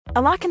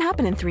A lot can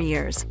happen in 3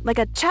 years, like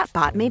a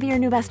chatbot may be your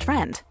new best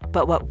friend.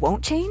 But what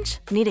won't change?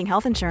 Needing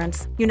health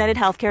insurance. United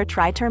Healthcare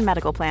Tri-Term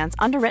Medical Plans,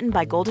 underwritten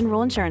by Golden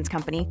Rule Insurance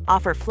Company,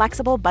 offer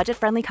flexible,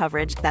 budget-friendly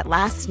coverage that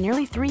lasts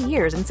nearly 3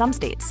 years in some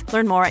states.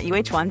 Learn more at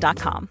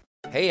uh1.com.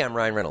 Hey, I'm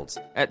Ryan Reynolds.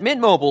 At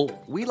Mint Mobile,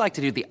 we like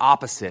to do the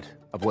opposite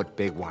of what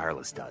Big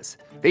Wireless does.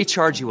 They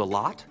charge you a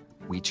lot,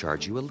 we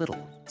charge you a little.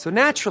 So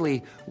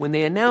naturally, when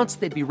they announced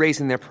they'd be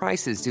raising their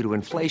prices due to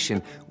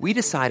inflation, we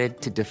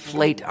decided to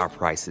deflate our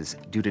prices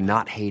due to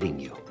not hating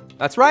you.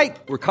 That's right.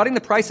 We're cutting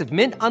the price of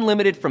Mint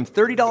Unlimited from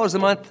 $30 a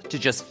month to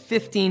just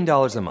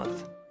 $15 a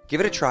month. Give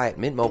it a try at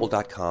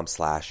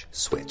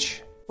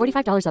mintmobile.com/switch.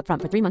 $45 up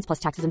front for 3 months plus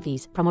taxes and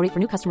fees. Promo rate for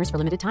new customers for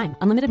limited time.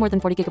 Unlimited more than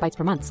 40 gigabytes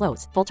per month.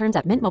 Slows full terms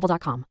at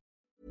mintmobile.com.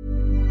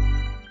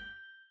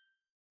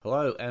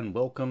 Hello and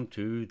welcome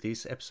to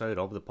this episode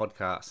of the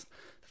podcast.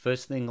 The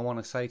first thing I want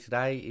to say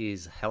today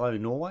is hello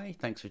Norway.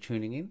 Thanks for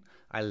tuning in.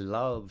 I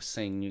love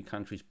seeing new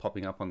countries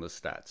popping up on the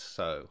stats.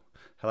 So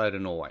hello to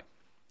Norway.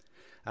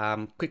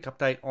 Quick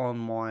update on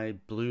my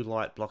blue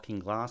light blocking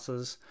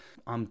glasses.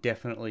 I'm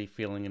definitely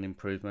feeling an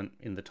improvement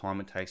in the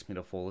time it takes me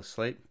to fall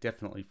asleep.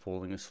 Definitely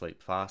falling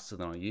asleep faster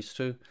than I used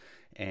to.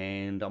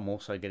 And I'm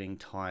also getting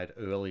tired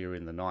earlier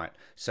in the night.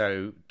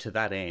 So to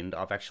that end,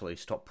 I've actually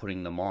stopped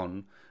putting them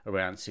on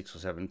around 6 or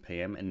 7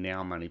 p.m. and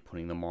now I'm only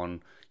putting them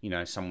on,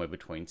 somewhere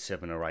between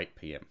 7 or 8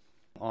 p.m.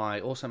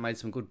 I also made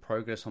some good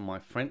progress on my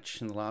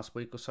French in the last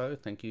week or so.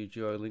 Thank you,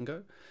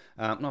 Duolingo.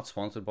 Not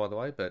sponsored, by the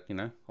way, but,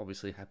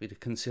 obviously happy to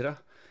consider.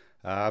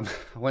 I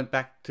went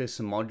back to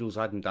some modules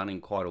I hadn't done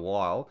in quite a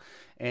while,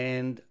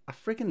 and I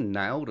freaking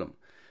nailed them.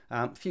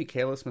 A few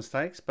careless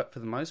mistakes, but for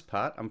the most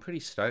part, I'm pretty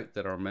stoked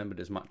that I remembered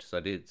as much as I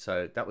did,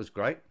 so that was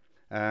great.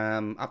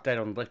 Update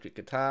on electric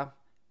guitar,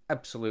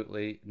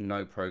 absolutely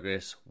no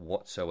progress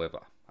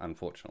whatsoever,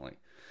 unfortunately.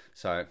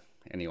 So,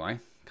 anyway,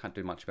 can't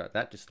do much about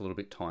that, just a little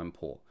bit time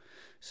poor.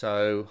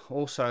 So,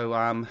 also,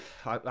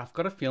 I've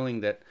got a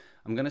feeling that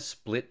I'm going to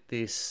split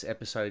this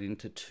episode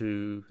into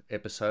 2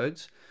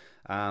 episodes.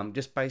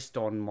 Just based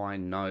on my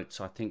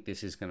notes, I think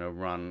this is going to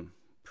run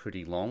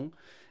pretty long,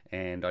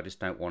 and I just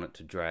don't want it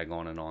to drag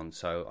on and on.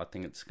 So I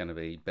think it's going to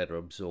be better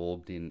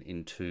absorbed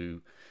in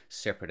 2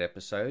 separate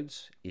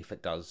episodes if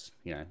it does,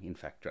 in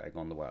fact drag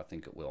on the way I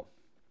think it will.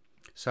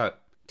 So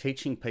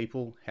teaching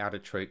people how to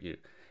treat you.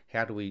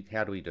 How do we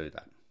do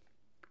that?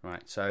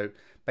 Right. So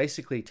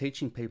basically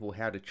teaching people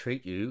how to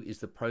treat you is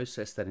the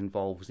process that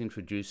involves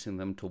introducing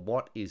them to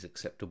what is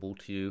acceptable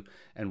to you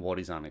and what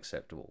is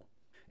unacceptable.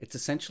 It's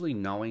essentially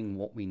knowing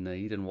what we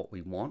need and what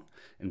we want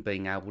and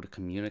being able to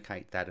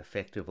communicate that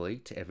effectively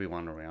to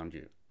everyone around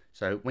you.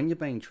 So when you're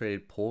being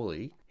treated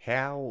poorly,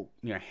 how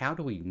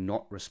do we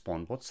not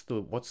respond? What's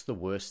the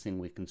worst thing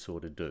we can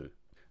sort of do?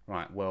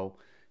 Right, well,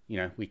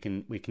 we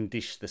can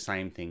dish the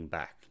same thing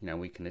back.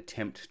 We can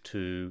attempt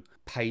to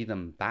pay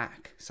them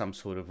back some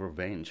sort of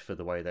revenge for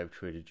the way they've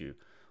treated you.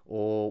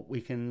 Or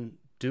we can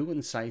do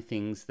and say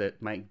things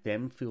that make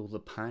them feel the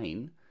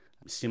pain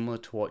similar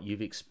to what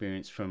you've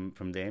experienced from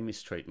their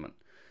mistreatment.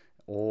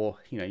 Or,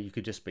 you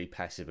could just be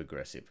passive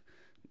aggressive.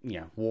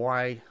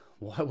 Why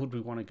would we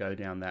want to go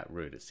down that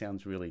route? It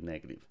sounds really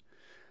negative.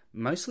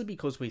 Mostly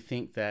because we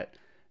think that,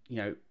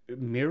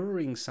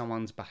 mirroring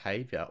someone's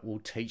behavior will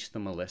teach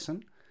them a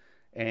lesson.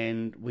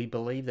 And we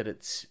believe that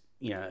it's,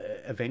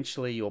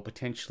 eventually or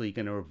potentially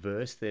going to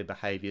reverse their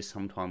behavior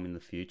sometime in the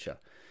future.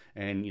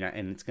 And,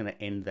 and it's going to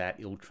end that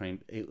ill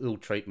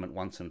treatment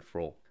once and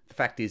for all. The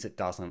fact is it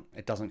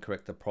doesn't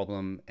correct the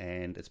problem,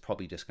 and it's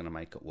probably just going to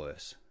make it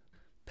worse.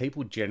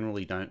 People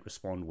generally don't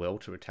respond well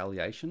to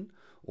retaliation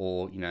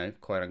or,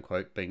 quote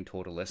unquote, being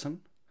taught a lesson.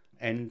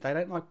 And they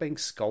don't like being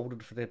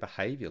scolded for their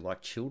behavior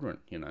like children,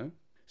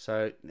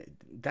 So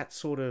that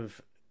sort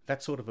of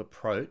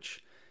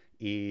approach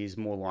is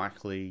more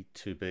likely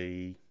to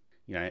be,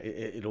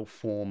 it'll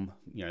form,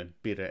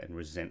 bitter and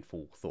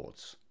resentful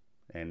thoughts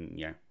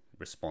and,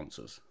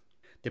 responses.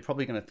 They're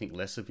probably going to think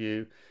less of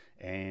you,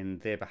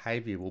 and their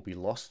behavior will be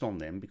lost on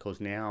them because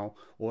now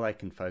all they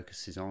can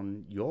focus is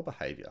on your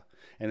behavior.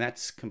 And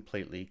that's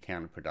completely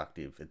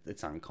counterproductive.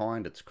 It's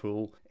unkind, it's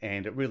cruel,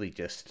 and it really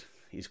just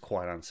is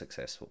quite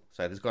unsuccessful.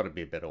 So there's got to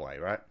be a better way,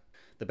 right?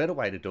 The better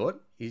way to do it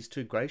is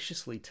to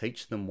graciously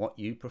teach them what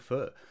you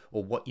prefer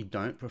or what you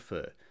don't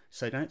prefer.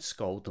 So don't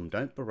scold them,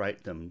 don't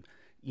berate them,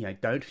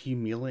 don't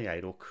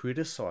humiliate or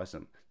criticize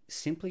them.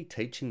 Simply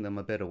teaching them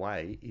a better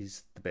way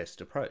is the best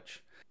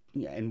approach.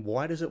 And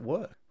why does it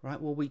work?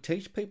 Right? Well, we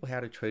teach people how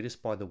to treat us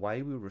by the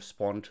way we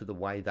respond to the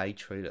way they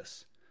treat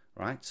us.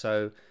 Right?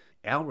 So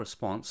our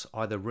response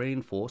either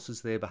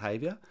reinforces their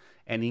behavior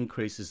and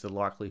increases the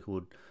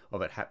likelihood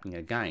of it happening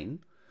again,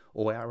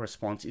 or our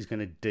response is going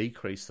to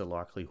decrease the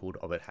likelihood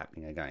of it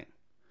happening again.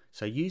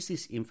 So use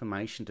this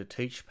information to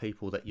teach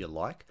people that you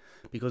like,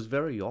 because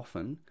very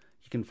often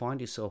you can find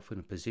yourself in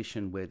a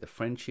position where the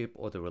friendship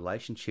or the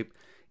relationship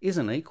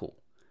isn't equal.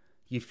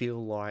 You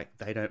feel like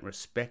they don't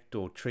respect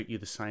or treat you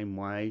the same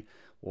way,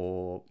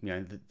 or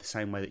the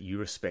same way that you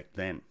respect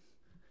them.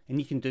 And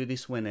you can do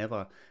this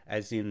whenever,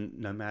 as in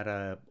no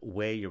matter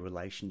where your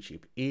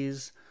relationship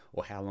is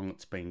or how long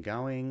it's been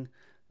going.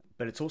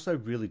 But it's also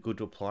really good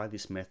to apply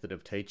this method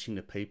of teaching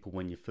to people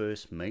when you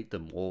first meet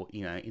them, or,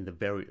 in the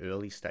very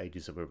early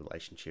stages of a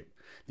relationship.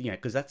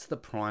 Because that's the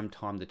prime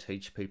time to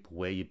teach people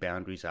where your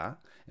boundaries are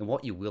and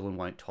what you will and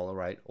won't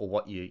tolerate, or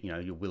what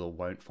you will or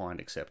won't find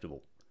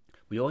acceptable.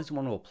 We always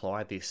want to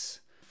apply this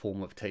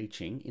form of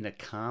teaching in a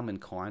calm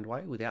and kind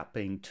way without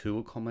being too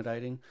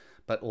accommodating,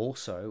 but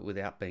also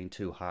without being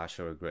too harsh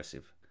or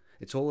aggressive.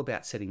 It's all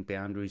about setting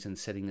boundaries and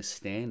setting a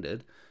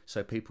standard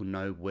so people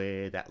know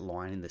where that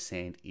line in the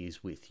sand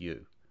is with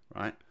you,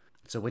 right?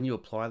 So when you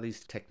apply these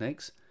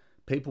techniques,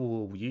 people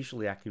will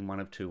usually act in one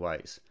of two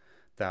ways.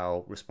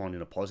 They'll respond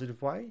in a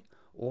positive way,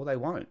 or they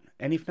won't.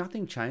 And if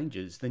nothing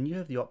changes, then you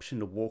have the option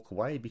to walk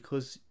away,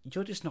 because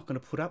you're just not going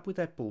to put up with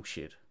that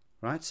bullshit,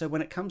 right? So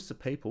when it comes to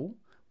people,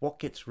 what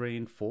gets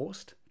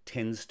reinforced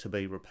tends to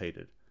be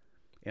repeated.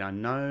 And I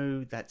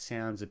know that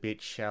sounds a bit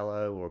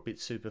shallow or a bit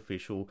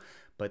superficial,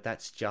 but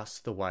that's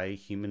just the way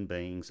human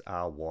beings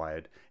are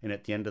wired. And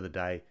at the end of the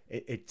day,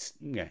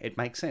 it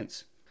makes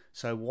sense.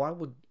 So why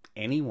would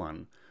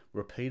anyone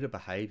repeat a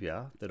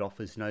behavior that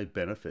offers no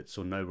benefits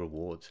or no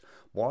rewards?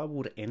 Why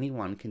would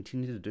anyone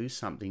continue to do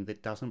something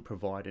that doesn't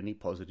provide any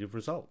positive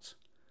results?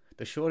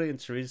 The short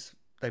answer is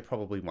they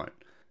probably won't.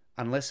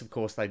 Unless, of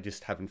course, they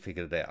just haven't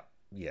figured it out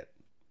yet.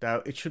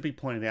 Though it should be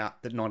pointed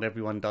out that not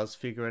everyone does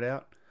figure it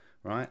out,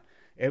 right?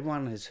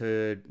 Everyone has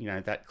heard,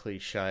 that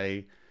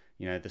cliche,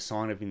 the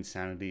sign of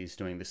insanity is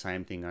doing the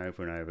same thing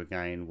over and over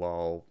again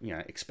while,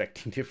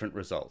 expecting different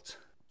results.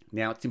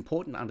 Now, it's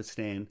important to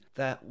understand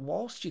that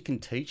whilst you can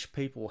teach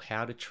people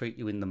how to treat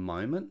you in the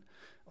moment,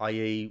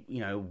 i.e.,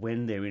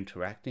 when they're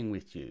interacting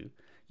with you,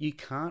 you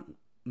can't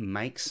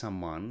make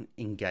someone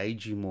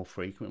engage you more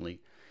frequently.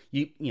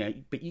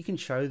 But you can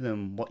show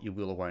them what you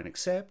will or won't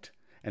accept,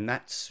 and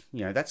that's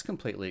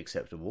completely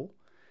acceptable.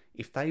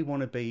 If they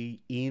want to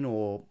be in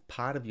or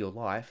part of your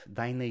life,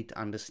 they need to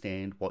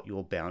understand what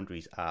your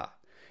boundaries are.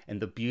 And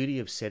the beauty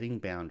of setting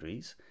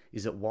boundaries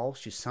is that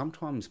whilst you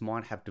sometimes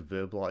might have to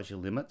verbalize your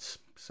limits,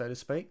 so to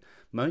speak,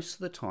 most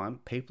of the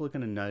time people are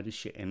going to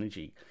notice your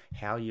energy,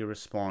 how you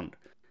respond.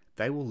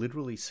 They will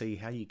literally see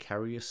how you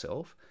carry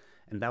yourself,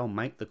 and they'll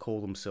make the call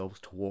themselves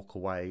to walk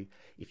away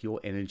if your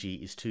energy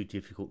is too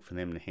difficult for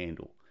them to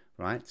handle,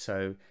 right?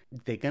 So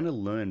they're going to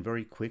learn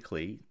very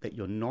quickly that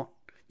you're not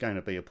going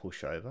to be a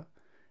pushover,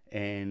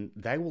 and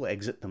they will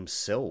exit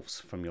themselves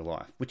from your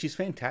life, which is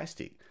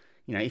fantastic.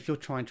 If you're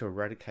trying to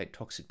eradicate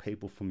toxic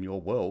people from your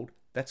world,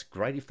 that's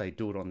great if they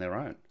do it on their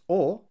own.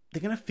 Or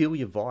they're going to feel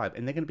your vibe,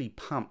 and they're going to be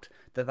pumped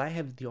that they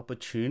have the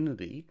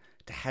opportunity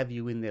to have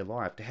you in their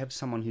life, to have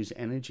someone whose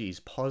energy is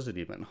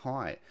positive and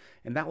high,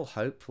 and that will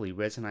hopefully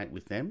resonate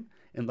with them,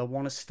 and they'll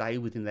want to stay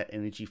within that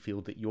energy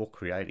field that you're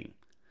creating,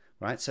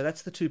 right? So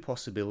that's the two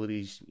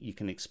possibilities you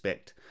can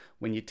expect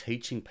when you're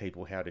teaching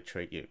people how to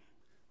treat you.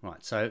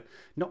 Right, so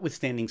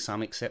notwithstanding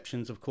some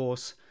exceptions, of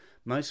course,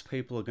 most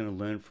people are going to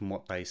learn from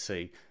what they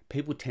see.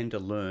 People tend to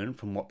learn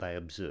from what they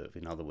observe,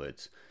 in other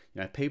words.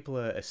 People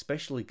are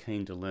especially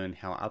keen to learn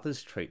how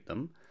others treat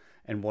them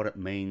and what it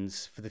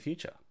means for the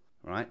future,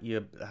 right?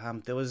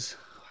 There was,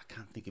 I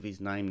can't think of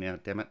his name now,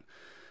 damn it.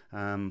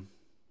 I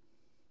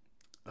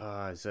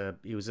think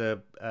it was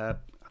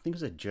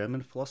a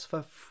German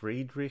philosopher,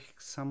 Friedrich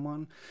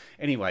someone.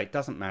 Anyway, it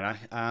doesn't matter.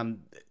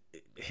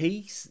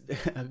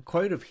 A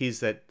quote of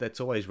his that's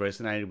always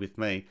resonated with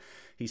me.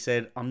 He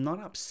said, "I'm not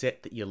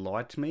upset that you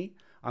lied to me.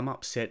 I'm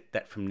upset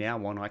that from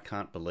now on I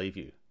can't believe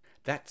you."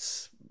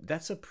 That's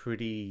a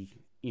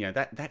pretty,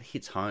 that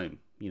hits home.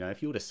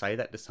 If you were to say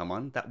that to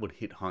someone, that would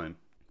hit home.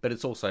 But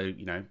it's also,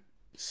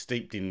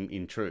 steeped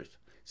in truth.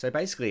 So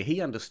basically, he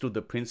understood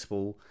the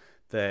principle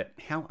that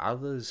how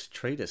others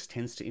treat us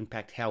tends to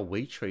impact how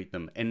we treat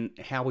them and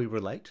how we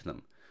relate to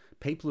them.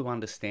 People who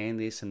understand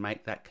this and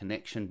make that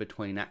connection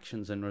between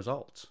actions and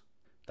results,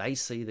 they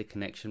see the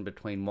connection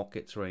between what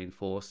gets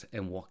reinforced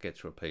and what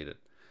gets repeated.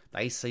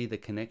 They see the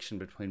connection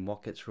between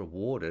what gets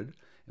rewarded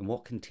and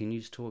what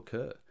continues to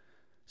occur.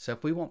 So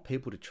if we want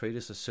people to treat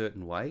us a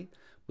certain way,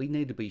 we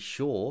need to be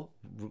sure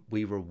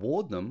we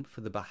reward them for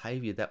the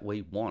behavior that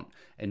we want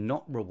and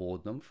not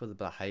reward them for the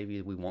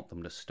behavior we want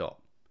them to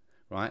stop,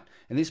 right?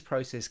 And this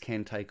process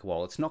can take a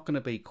while. It's not going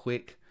to be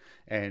quick.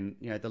 And,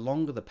 the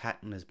longer the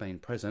pattern has been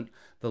present,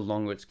 the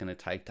longer it's going to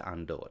take to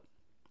undo it,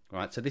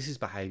 right? So this is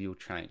behavioural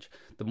change.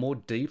 The more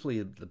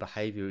deeply the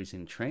behaviour is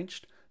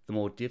entrenched, the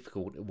more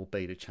difficult it will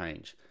be to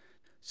change.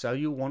 So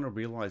you'll want to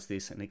realise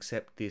this and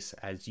accept this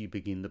as you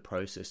begin the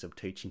process of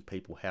teaching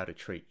people how to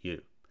treat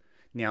you.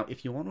 Now,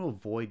 if you want to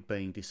avoid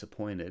being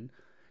disappointed,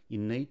 you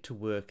need to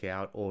work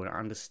out or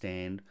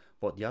understand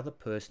what the other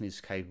person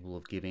is capable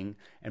of giving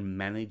and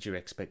manage your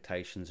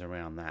expectations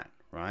around that,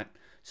 right?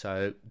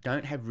 So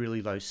don't have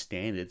really low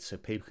standards so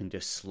people can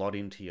just slot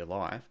into your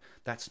life.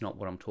 That's not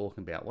what I'm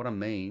talking about. What I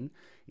mean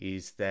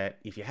is that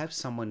if you have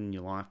someone in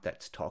your life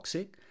that's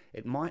toxic,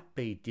 it might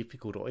be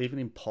difficult or even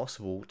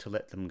impossible to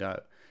let them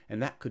go.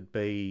 And that could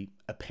be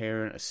a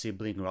parent, a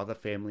sibling, or other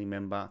family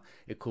member.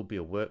 It could be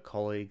a work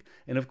colleague.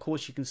 And of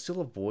course, you can still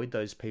avoid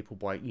those people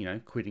by,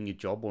 quitting your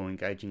job or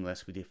engaging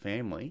less with your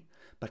family.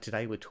 But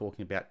today we're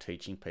talking about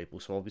teaching people,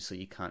 so obviously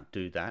you can't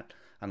do that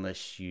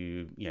unless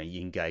you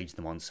engage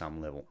them on some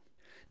level.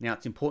 Now,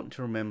 it's important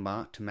to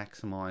remember to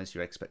maximize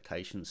your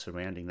expectations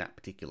surrounding that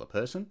particular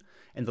person,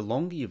 and the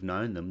longer you've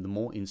known them, the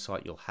more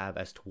insight you'll have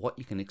as to what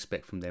you can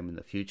expect from them in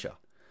the future.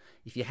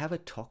 If you have a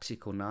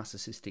toxic or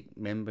narcissistic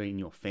member in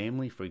your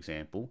family, for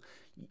example,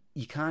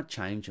 you can't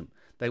change them.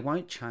 They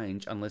won't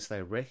change unless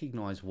they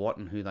recognize what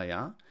and who they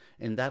are,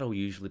 and that'll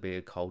usually be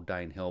a cold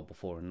day in hell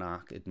before a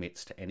narc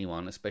admits to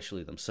anyone,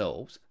 especially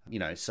themselves.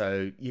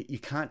 So you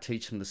can't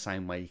teach them the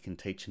same way you can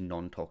teach a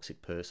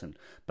non-toxic person,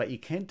 but you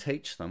can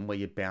teach them where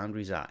your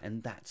boundaries are,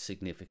 and that's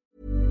significant.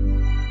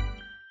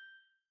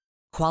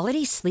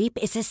 Quality sleep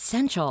is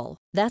essential.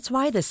 That's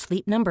why the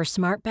Sleep Number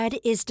Smart Bed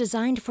is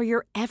designed for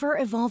your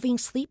ever-evolving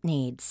sleep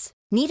needs.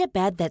 Need a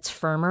bed that's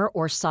firmer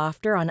or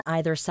softer on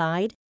either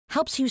side?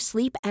 Helps you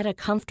sleep at a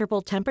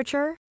comfortable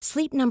temperature?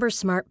 Sleep Number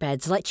Smart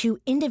Beds let you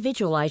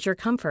individualize your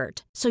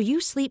comfort, so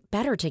you sleep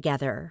better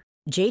together.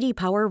 J.D.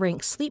 Power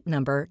ranks Sleep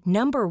Number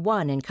number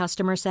 1 in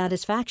customer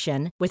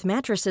satisfaction with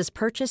mattresses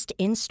purchased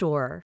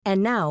in-store.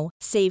 And now,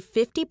 save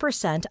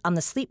 50% on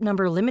the Sleep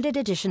Number Limited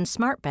Edition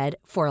Smart Bed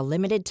for a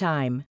limited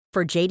time.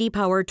 For J.D.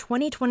 Power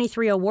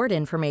 2023 award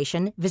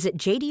information, visit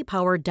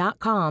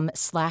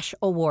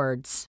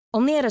jdpower.com/awards.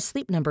 Only at a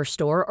Sleep Number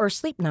store or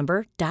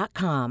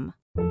sleepnumber.com.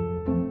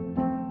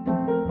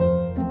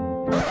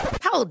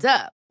 Hold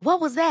up. What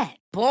was that?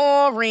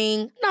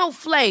 Boring. No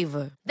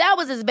flavor. That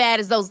was as bad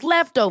as those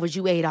leftovers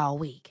you ate all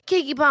week.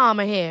 Keke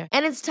Palmer here,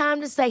 and it's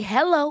time to say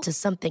hello to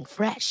something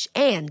fresh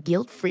and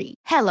guilt-free.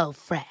 Hello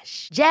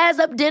Fresh. Jazz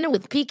up dinner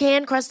with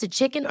pecan-crusted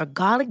chicken or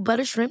garlic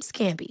butter shrimp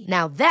scampi.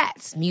 Now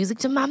that's music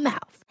to my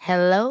mouth.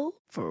 Hello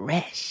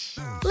Fresh.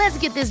 Let's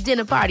get this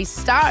dinner party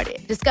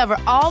started. Discover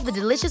all the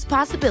delicious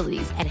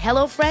possibilities at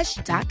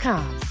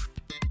hellofresh.com.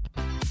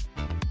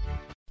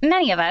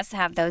 Many of us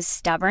have those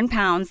stubborn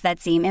pounds that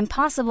seem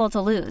impossible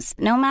to lose,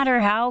 no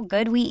matter how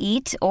good we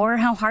eat or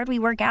how hard we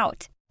work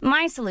out.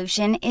 My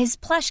solution is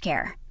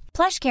PlushCare.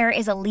 PlushCare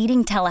is a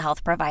leading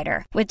telehealth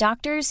provider with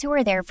doctors who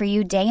are there for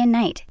you day and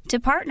night to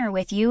partner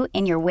with you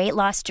in your weight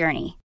loss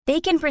journey. They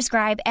can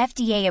prescribe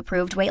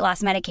FDA-approved weight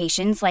loss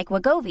medications like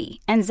Wegovy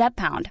and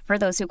Zepbound for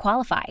those who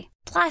qualify.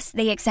 Plus,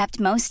 they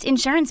accept most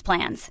insurance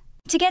plans.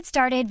 To get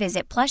started,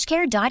 visit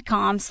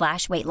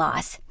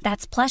plushcare.com/weightloss.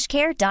 That's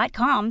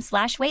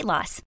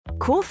plushcare.com/weightloss.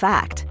 Cool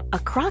fact, a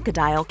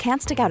crocodile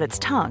can't stick out its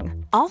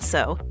tongue.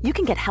 Also, you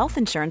can get health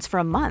insurance for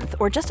a month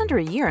or just under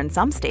a year in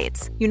some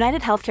states.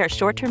 United Healthcare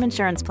short-term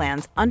insurance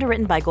plans,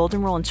 underwritten by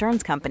Golden Rule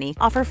Insurance Company,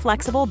 offer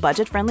flexible,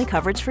 budget-friendly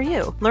coverage for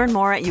you. Learn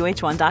more at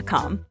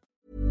uh1.com.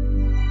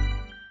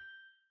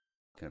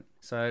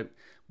 So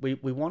we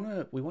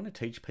want to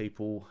teach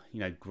people,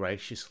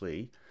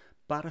 graciously,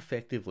 but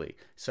effectively.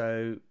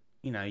 So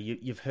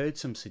you've heard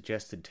some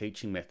suggested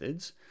teaching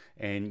methods,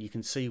 and you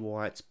can see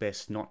why it's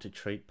best not to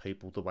treat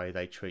people the way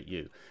they treat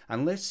you,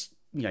 unless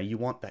you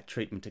want that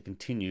treatment to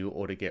continue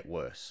or to get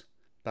worse.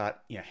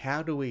 But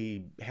how do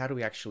we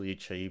actually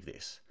achieve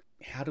this?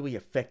 How do we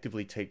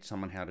effectively teach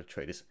someone how to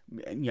treat us?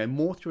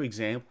 More through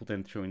example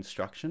than through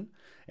instruction,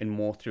 and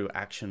more through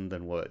action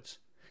than words.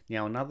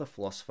 Now, another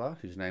philosopher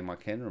whose name I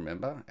can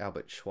remember,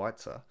 Albert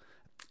Schweitzer,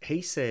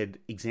 he said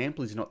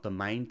example is not the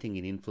main thing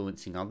in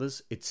influencing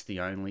others; it's the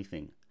only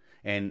thing.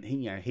 And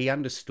he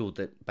understood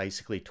that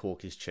basically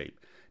talk is cheap.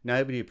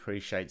 Nobody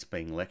appreciates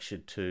being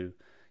lectured to.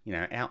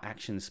 Our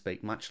actions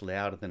speak much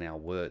louder than our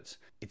words.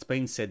 It's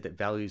been said that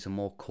values are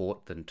more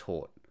caught than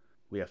taught.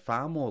 We are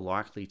far more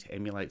likely to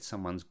emulate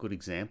someone's good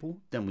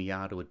example than we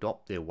are to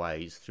adopt their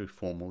ways through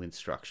formal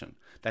instruction.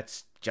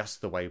 That's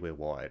just the way we're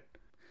wired.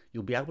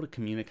 You'll be able to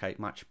communicate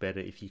much better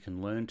if you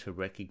can learn to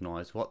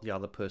recognize what the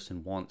other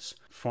person wants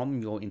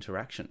from your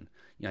interaction.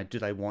 Do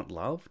they want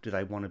love? Do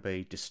they want to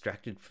be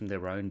distracted from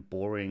their own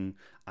boring,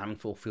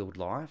 unfulfilled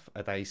life?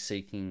 Are they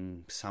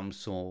seeking some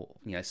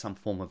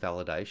form of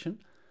validation?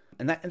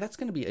 And that's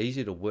going to be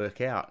easier to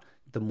work out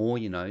the more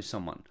you know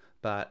someone.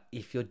 But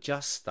if you're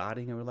just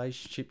starting a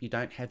relationship, you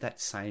don't have that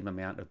same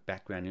amount of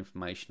background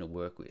information to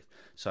work with.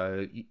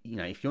 So,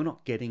 if you're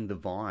not getting the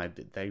vibe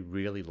that they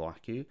really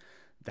like you,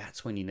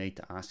 that's when you need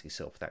to ask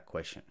yourself that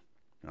question,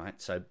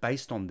 right? So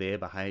based on their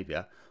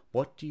behavior,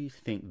 what do you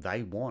think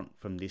they want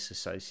from this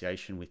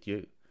association with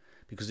you?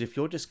 Because if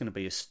you're just going to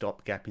be a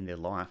stopgap in their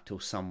life till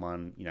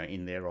someone,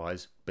 in their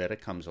eyes, better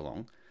comes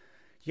along,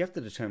 you have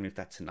to determine if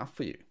that's enough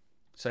for you.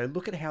 So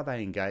look at how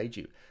they engage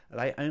you. Are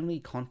they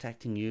only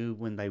contacting you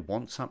when they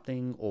want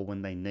something or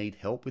when they need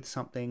help with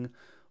something?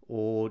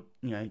 Or,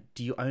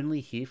 do you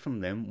only hear from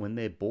them when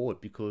they're bored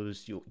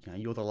because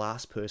you're the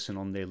last person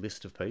on their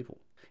list of people?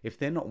 If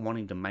they're not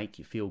wanting to make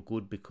you feel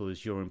good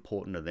because you're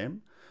important to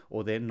them,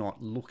 or they're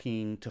not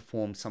looking to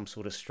form some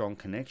sort of strong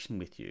connection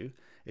with you,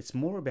 it's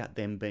more about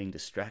them being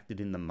distracted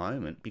in the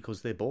moment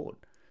because they're bored.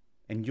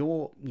 And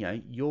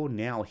you're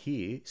now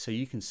here so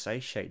you can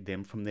satiate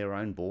them from their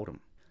own boredom.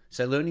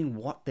 So learning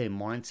what their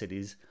mindset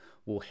is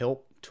will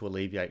help to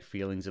alleviate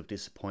feelings of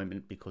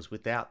disappointment, because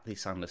without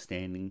this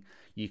understanding,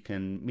 you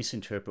can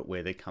misinterpret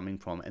where they're coming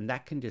from, and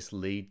that can just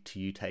lead to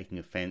you taking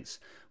offense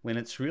when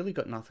it's really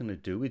got nothing to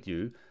do with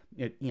you.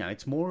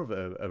 It's more of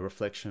a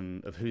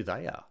reflection of who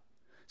they are.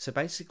 So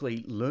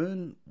basically,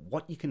 learn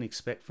what you can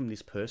expect from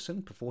this person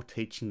before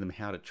teaching them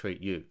how to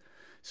treat you.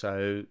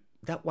 So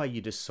that way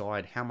you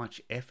decide how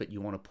much effort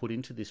you want to put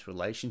into this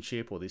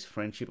relationship or this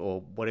friendship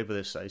or whatever the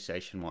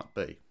association might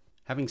be.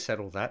 Having said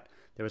all that,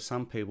 there are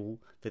some people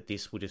that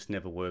this will just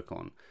never work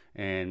on,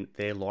 and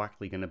they're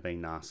likely going to be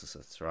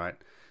narcissists, right?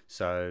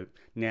 So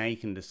now you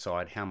can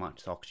decide how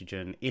much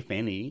oxygen, if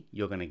any,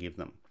 you're going to give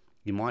them.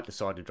 You might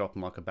decide to drop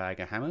them like a bag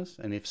of hammers,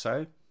 and if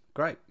so,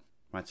 great.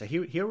 Right, so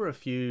here are a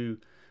few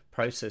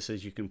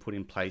processes you can put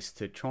in place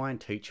to try and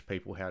teach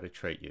people how to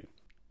treat you.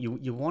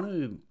 You want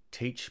to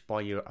teach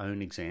by your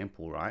own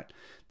example, right?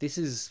 This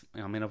is,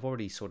 I've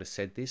already sort of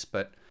said this,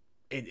 but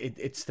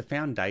it's the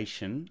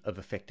foundation of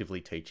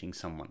effectively teaching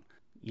someone.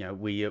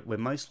 We're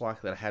most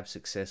likely to have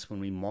success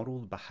when we model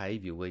the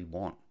behavior we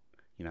want.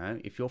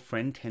 If your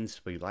friend tends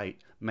to be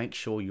late, make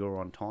sure you're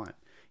on time.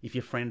 If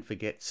your friend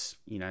forgets,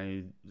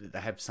 they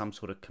have some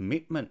sort of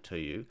commitment to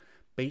you,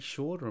 be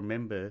sure to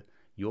remember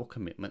your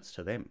commitments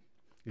to them.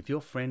 If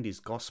your friend is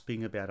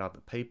gossiping about other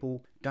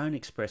people, don't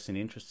express an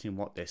interest in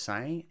what they're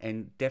saying,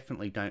 and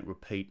definitely don't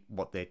repeat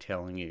what they're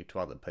telling you to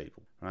other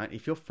people, right?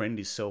 If your friend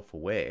is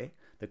self-aware,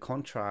 the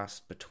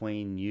contrast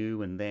between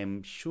you and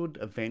them should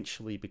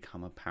eventually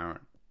become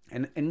apparent.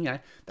 And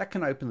that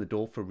can open the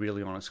door for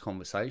really honest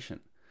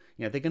conversation.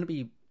 They're going to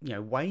be,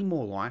 way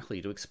more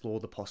likely to explore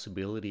the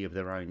possibility of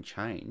their own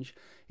change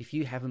if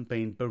you haven't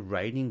been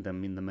berating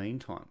them in the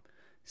meantime.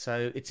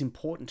 So it's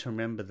important to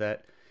remember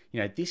that,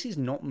 this is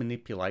not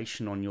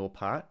manipulation on your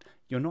part.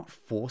 You're not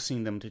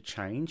forcing them to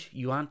change.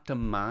 You aren't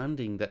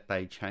demanding that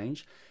they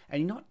change,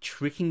 and you're not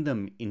tricking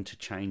them into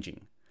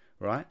changing,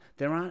 right?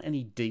 There aren't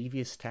any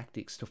devious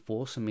tactics to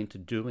force them into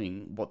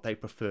doing what they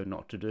prefer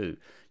not to do.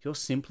 You're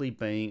simply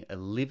being a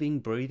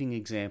living, breathing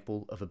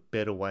example of a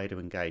better way to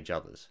engage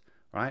others,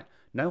 right?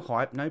 No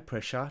hype, no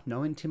pressure,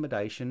 no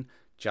intimidation,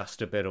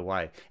 just a better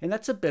way. And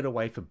that's a better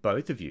way for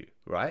both of you,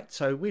 right?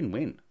 So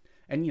win-win.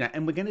 And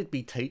we're going to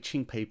be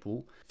teaching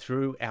people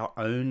through our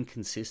own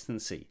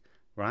consistency,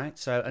 right?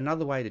 So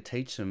another way to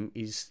teach them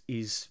is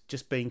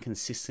just being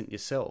consistent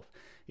yourself.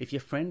 If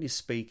your friend is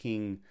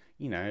speaking,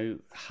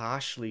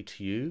 harshly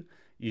to you,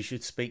 you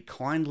should speak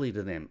kindly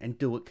to them and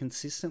do it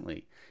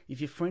consistently.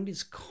 If your friend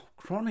is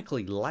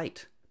chronically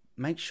late,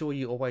 make sure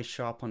you always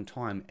show up on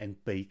time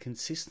and be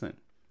consistent.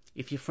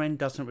 If your friend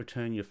doesn't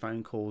return your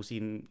phone calls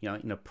in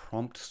a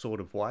prompt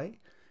sort of way,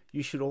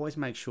 you should always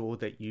make sure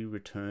that you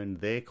return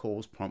their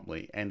calls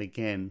promptly, and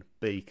again,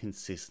 be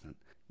consistent.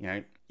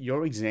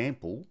 Your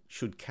example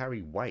should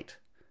carry weight,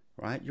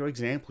 right? Your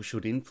example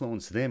should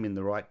influence them in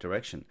the right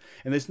direction.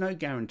 And there's no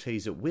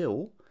guarantees it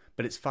will,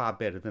 but it's far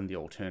better than the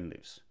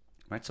alternatives,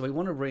 right? So we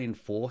want to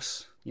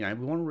reinforce,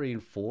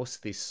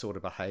 this sort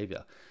of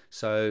behavior.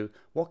 So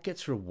what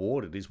gets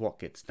rewarded is what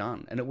gets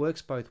done, and it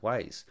works both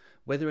ways.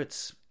 Whether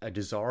it's a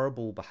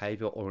desirable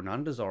behavior or an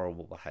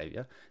undesirable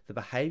behavior, the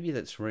behavior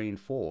that's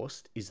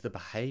reinforced is the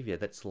behavior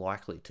that's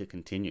likely to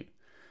continue.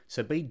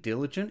 So be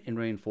diligent in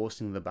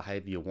reinforcing the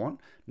behavior you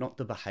want, not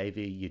the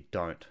behavior you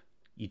don't.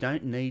 You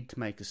don't need to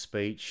make a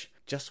speech,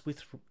 just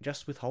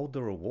withhold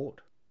the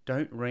reward.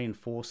 Don't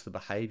reinforce the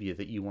behavior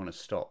that you want to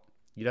stop.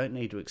 You don't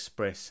need to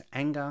express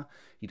anger,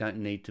 you don't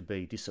need to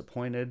be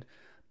disappointed,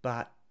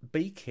 but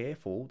be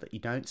careful that you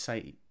don't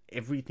say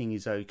everything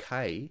is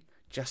okay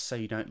just so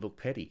you don't look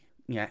petty.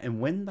 And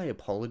when they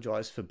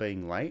apologize for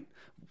being late,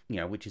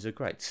 which is a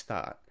great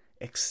start,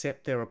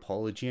 accept their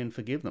apology and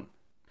forgive them.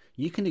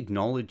 You can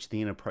acknowledge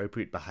the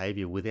inappropriate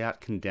behavior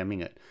without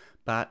condemning it,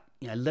 but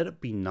let it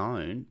be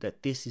known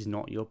that this is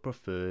not your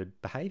preferred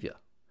behavior.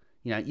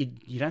 You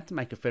don't have to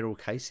make a federal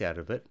case out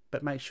of it,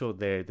 but make sure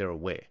they're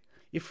aware.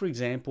 If, for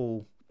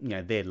example,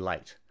 they're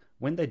late,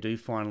 when they do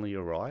finally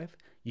arrive,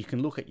 you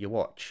can look at your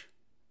watch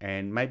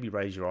and maybe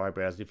raise your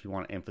eyebrows if you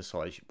want to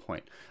emphasize your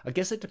point. I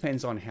guess it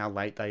depends on how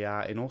late they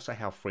are and also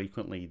how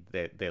frequently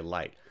they're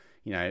late.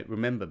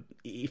 Remember,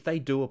 if they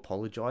do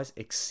apologize,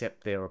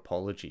 accept their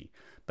apology.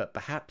 But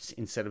perhaps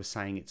instead of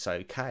saying it's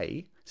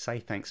okay, say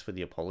thanks for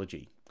the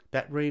apology.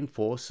 That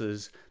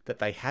reinforces that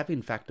they have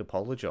in fact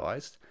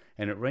apologized,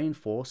 and it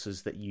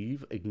reinforces that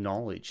you've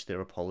acknowledged their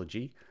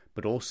apology,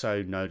 but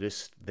also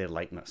noticed their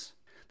lateness.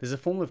 There's a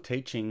form of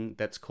teaching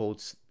that's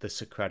called the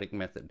Socratic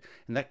method,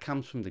 and that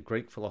comes from the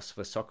Greek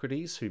philosopher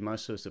Socrates, who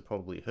most of us have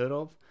probably heard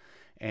of.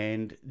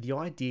 And the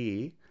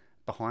idea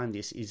behind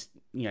this is,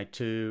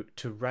 to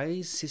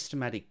raise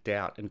systematic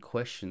doubt and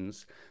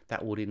questions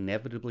that would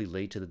inevitably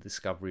lead to the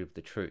discovery of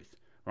the truth,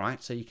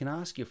 right? So you can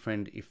ask your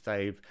friend if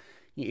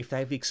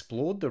they've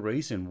explored the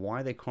reason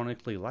why they're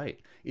chronically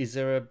late. Is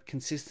there a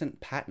consistent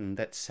pattern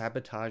that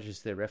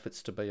sabotages their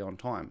efforts to be on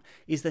time?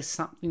 Is there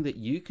something that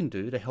you can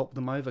do to help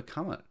them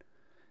overcome it?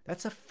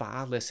 That's a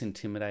far less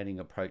intimidating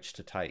approach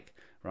to take,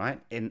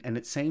 right? And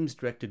it seems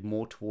directed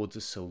more towards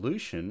a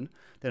solution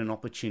than an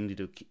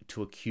opportunity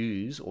to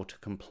accuse or to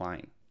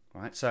complain.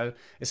 right? So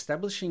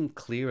establishing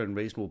clear and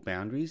reasonable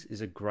boundaries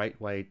is a great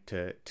way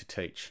to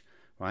teach,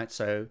 right?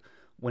 So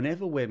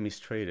whenever we're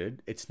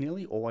mistreated, it's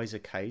nearly always a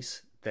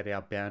case that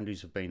our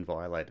boundaries have been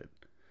violated.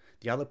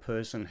 The other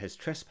person has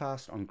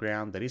trespassed on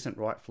ground that isn't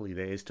rightfully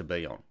theirs to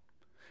be on.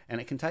 And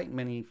it can take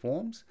many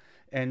forms.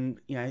 And,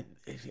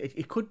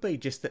 it could be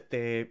just that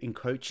they're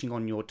encroaching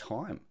on your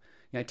time.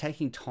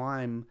 Taking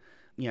time,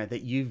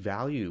 that you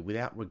value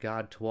without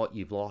regard to what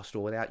you've lost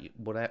or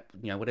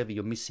whatever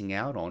you're missing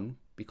out on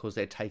because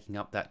they're taking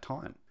up that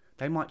time.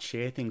 They might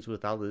share things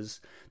with others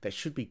that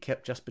should be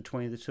kept just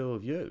between the two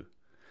of you.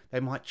 They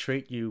might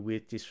treat you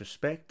with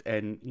disrespect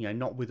and,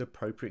 not with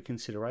appropriate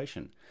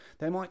consideration.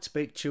 They might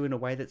speak to you in a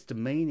way that's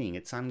demeaning,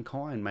 it's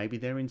unkind, maybe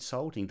they're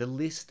insulting. The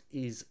list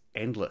is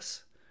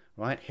endless,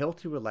 right?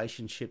 Healthy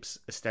relationships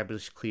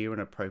establish clear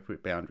and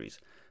appropriate boundaries.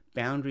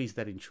 Boundaries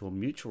that ensure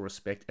mutual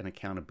respect and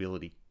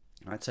accountability.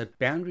 Right? So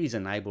boundaries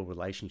enable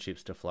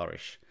relationships to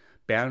flourish.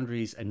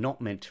 Boundaries are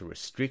not meant to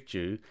restrict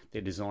you,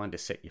 they're designed to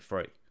set you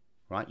free.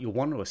 Right? You'll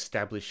want to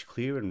establish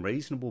clear and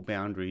reasonable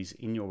boundaries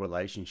in your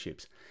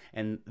relationships,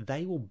 and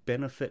they will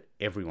benefit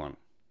everyone.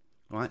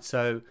 Right?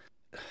 So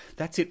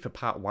that's it for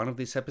part 1 of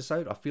this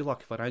episode. I feel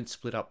like if I don't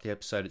split up the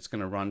episode, it's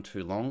going to run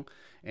too long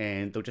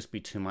and there'll just be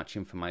too much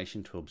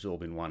information to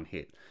absorb in one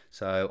hit.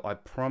 So I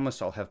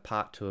promise I'll have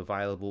part 2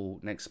 available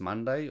next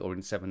Monday or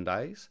in 7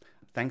 days.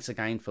 Thanks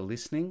again for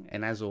listening,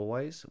 and as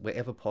always,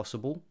 wherever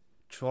possible,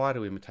 try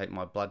to imitate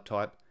my blood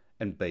type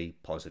and be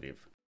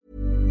positive.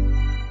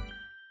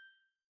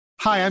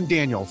 Hi, I'm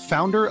Daniel,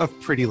 founder of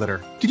Pretty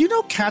Litter. Did you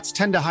know cats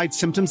tend to hide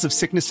symptoms of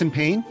sickness and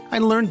pain? I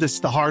learned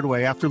this the hard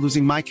way after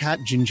losing my cat,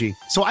 Gingy.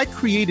 So I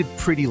created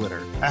Pretty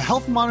Litter, a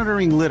health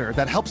monitoring litter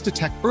that helps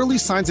detect early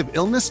signs of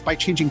illness by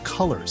changing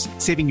colors,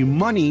 saving you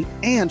money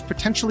and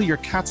potentially your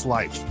cat's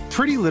life.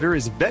 Pretty Litter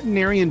is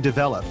veterinarian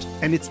developed,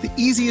 and it's the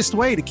easiest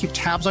way to keep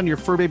tabs on your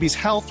fur baby's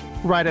health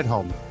right at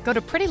home. Go to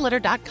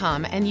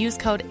prettylitter.com and use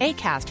code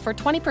ACAST for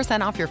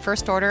 20% off your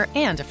first order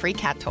and a free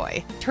cat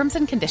toy. Terms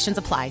and conditions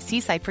apply. See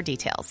site for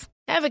details.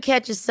 Ever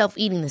catch yourself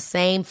eating the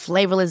same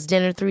flavorless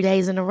dinner 3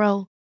 days in a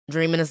row?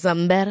 Dreaming of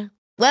something better?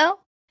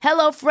 Well,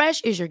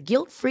 HelloFresh is your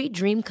guilt-free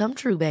dream come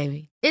true,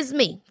 baby. It's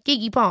me,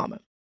 Keke Palmer.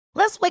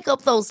 Let's wake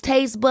up those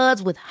taste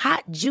buds with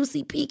hot,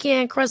 juicy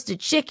pecan-crusted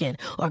chicken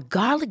or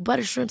garlic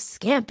butter shrimp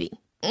scampi.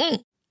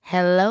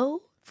 Hello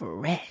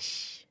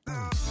Fresh.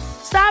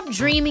 Stop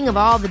dreaming of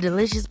all the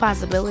delicious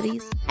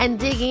possibilities and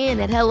dig in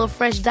at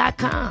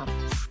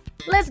HelloFresh.com.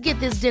 Let's get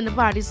this dinner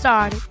party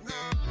started.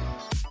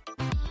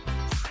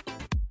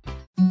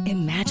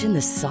 Imagine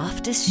the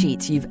softest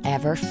sheets you've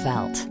ever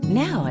felt.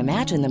 Now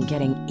imagine them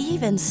getting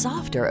even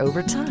softer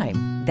over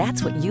time.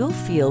 That's what you'll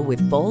feel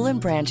with Boll &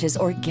 Branch's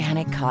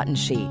organic cotton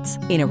sheets.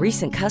 In a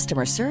recent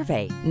customer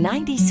survey,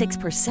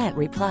 96%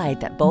 replied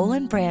that Boll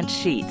 & Branch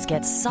sheets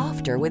get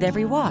softer with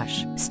every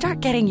wash. Start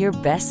getting your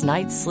best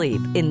night's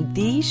sleep in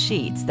these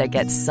sheets that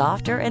get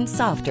softer and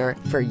softer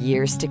for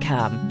years to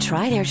come.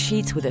 Try their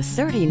sheets with a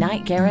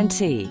 30-night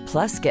guarantee.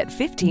 Plus, get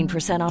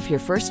 15% off your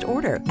first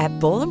order at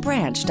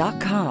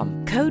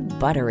bollandbranch.com. Code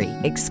BUTTERY.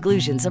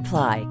 Exclusions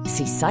apply.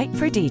 See site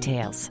for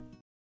details.